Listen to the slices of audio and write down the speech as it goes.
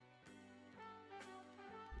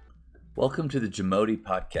Welcome to the Jamodi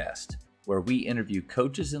Podcast, where we interview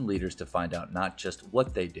coaches and leaders to find out not just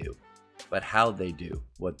what they do, but how they do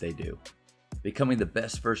what they do. Becoming the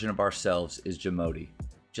best version of ourselves is Jamodi,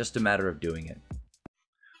 just a matter of doing it.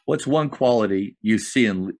 What's one quality you see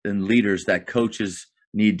in leaders that coaches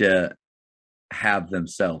need to have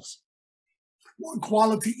themselves? One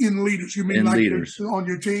quality in leaders? You mean In like leaders. on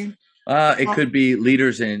your team? It could be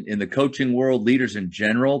leaders in the coaching world, leaders in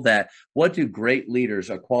general. What do great leaders,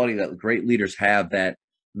 a quality that great leaders have that,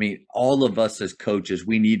 I mean, all of us as coaches,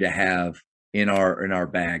 we need to have in our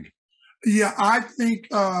bag? Yeah, I think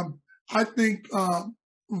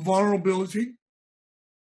vulnerability,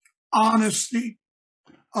 honesty,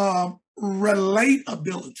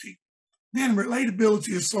 relatability. Man, relatability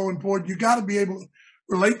is so important. You got to be able to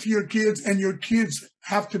relate to your kids, and your kids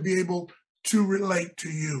have to be able to relate to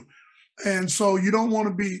you. And so you don't want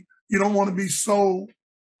to be so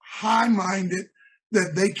high-minded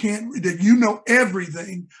that that you know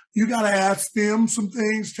everything. You got to ask them some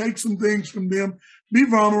things, take some things from them, be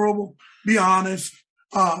vulnerable, be honest,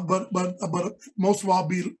 but most of all,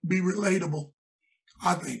 be relatable.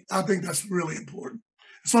 I think that's really important.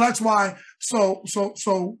 So that's why. So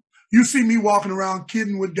you see me walking around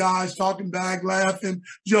kidding with guys, talking back, laughing,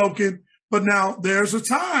 joking. But now there's a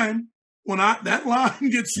time when that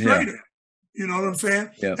line gets straighter. Yeah. You know what I'm saying?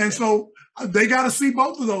 Yep. And so they got to see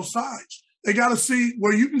both of those sides. They got to see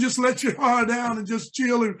where you can just let your guard down and just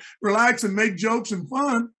chill and relax and make jokes and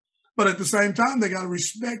fun. But at the same time, they got to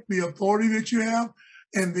respect the authority that you have,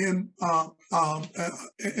 and then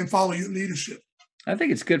and follow your leadership. I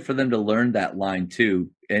think it's good for them to learn that line too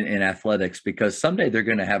in athletics, because someday they're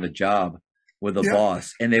going to have a job with a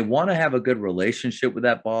boss, and they want to have a good relationship with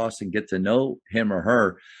that boss and get to know him or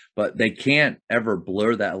her, but they can't ever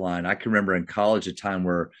blur that line. I can remember in college a time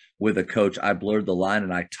where with a coach, I blurred the line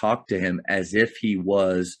and I talked to him as if he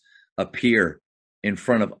was a peer in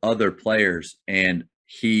front of other players. And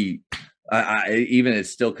even it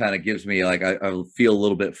still kind of gives me like, I feel a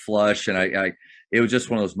little bit flush. And it was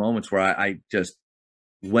just one of those moments where I just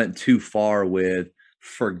went too far with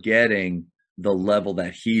forgetting the level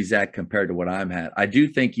that he's at compared to what I'm at. I do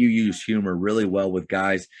think you use humor really well with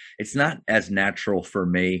guys. It's not as natural for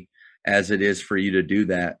me as it is for you to do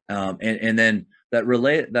that. And then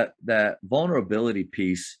that vulnerability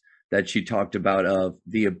piece that you talked about, of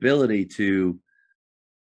the ability to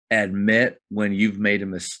admit when you've made a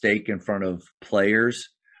mistake in front of players.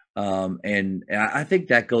 And I think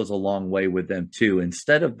that goes a long way with them too.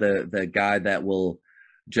 Instead of the guy that will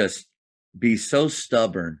just be so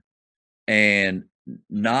stubborn and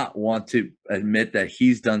not want to admit that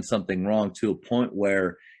he's done something wrong to a point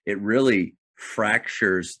where it really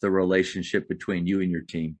fractures the relationship between you and your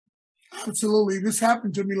team. Absolutely. This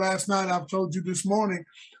happened to me last night. I've told you this morning.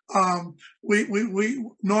 We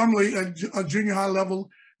normally at a junior high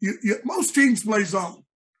level, most teams play zone.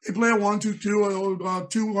 They play a 1-2-2 or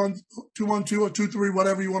 2-1-2 or 2-3,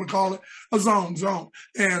 whatever you want to call it, a zone.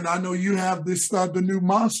 And I know you have this the new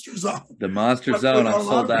monster zone. The monster zone. I'm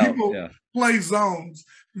sold out. Yeah. Play zones.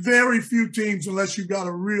 Very few teams, unless you've got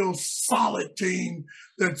a real solid team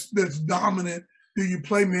that's dominant, do you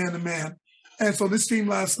play man to man. And so this team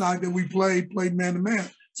last night that we played man to man.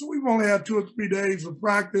 So we've only had 2 or 3 days of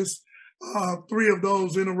practice. 3 of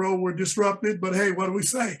those in a row were disrupted, but hey, what do we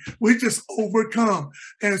say? We just overcome.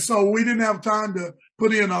 And so we didn't have time to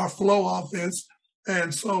put in our flow offense.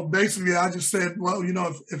 And so basically I just said, well,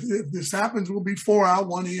 if this happens, we'll be 4 out,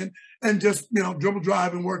 1 in, and just, dribble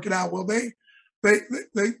drive and work it out. Well, they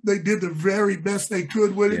did the very best they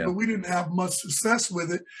could with it, but we didn't have much success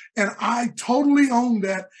with it. And I totally owned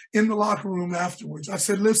that in the locker room afterwards. I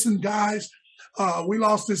said, listen, guys, we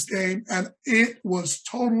lost this game and it was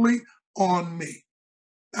totally on me.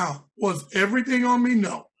 Now, was everything on me?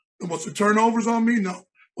 No. Was the turnovers on me? No.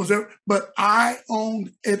 But I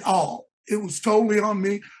owned it all. It was totally on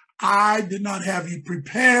me. I did not have you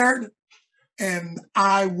prepared, and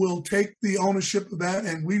I will take the ownership of that,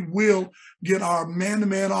 and we will get our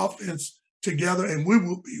man-to-man offense together, and we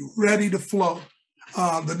will be ready to flow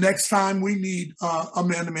the next time we need a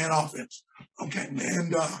man-to-man offense. Okay,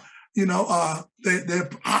 and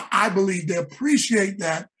I believe they appreciate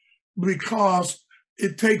that, because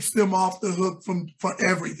it takes them off the hook for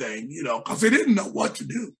everything, because they didn't know what to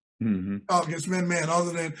do against man,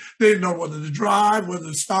 other than they didn't know whether to drive, whether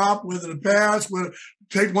to stop, whether to pass, whether to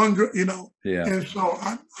take one, Yeah. And so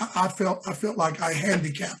I felt like I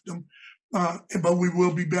handicapped them, but we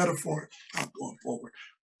will be better for it going forward.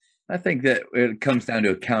 I think that it comes down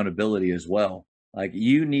to accountability as well. Like,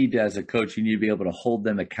 you need to, as a coach, you need to be able to hold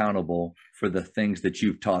them accountable for the things that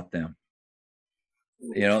you've taught them.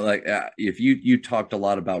 You know, like if you talked a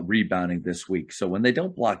lot about rebounding this week. So when they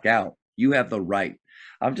don't block out, you have the right.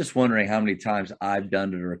 I'm just wondering how many times I've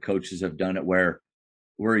done it or coaches have done it where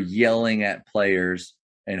we're yelling at players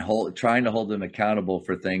and trying to hold them accountable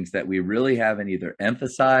for things that we really haven't either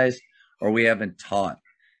emphasized or we haven't taught.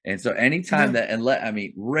 And so anytime Yeah. I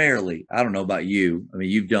mean, rarely, I don't know about you. I mean,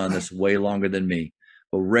 you've done this way longer than me,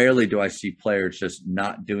 but rarely do I see players just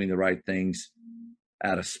not doing the right things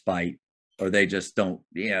out of spite, or they just don't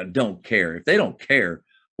care. If they don't care,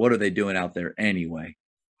 what are they doing out there anyway?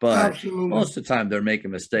 But Absolutely. most of the time they're making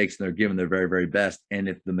mistakes and they're giving their very, very best. And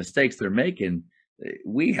if the mistakes they're making,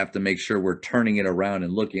 we have to make sure we're turning it around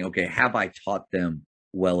and looking, okay, have I taught them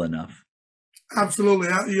well enough? Absolutely.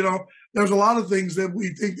 There's a lot of things that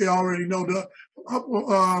we think they already know.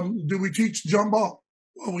 Do we teach jump ball?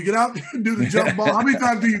 Well, we get out there and do the jump ball. How many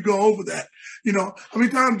times do you go over that? How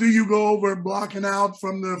many times do you go over blocking out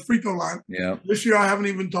from the free throw line? Yeah. This year, I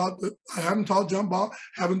haven't taught jump ball,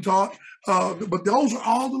 haven't taught, but those are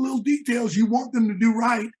all the little details you want them to do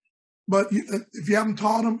right. But if you haven't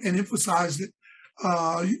taught them and emphasized it,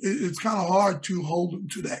 it's kind of hard to hold them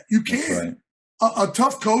to that. You can. Right. A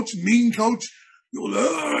tough coach, mean coach,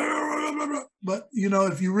 but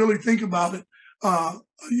if you really think about it,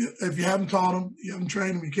 if you haven't taught them, you haven't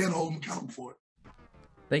trained them, you can't hold them accountable for it.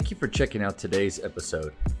 Thank you for checking out today's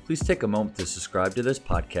episode. Please take a moment to subscribe to this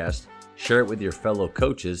podcast, share it with your fellow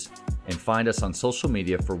coaches, and find us on social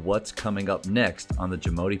media for what's coming up next on the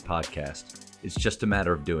Jamodi Podcast. It's just a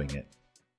matter of doing it.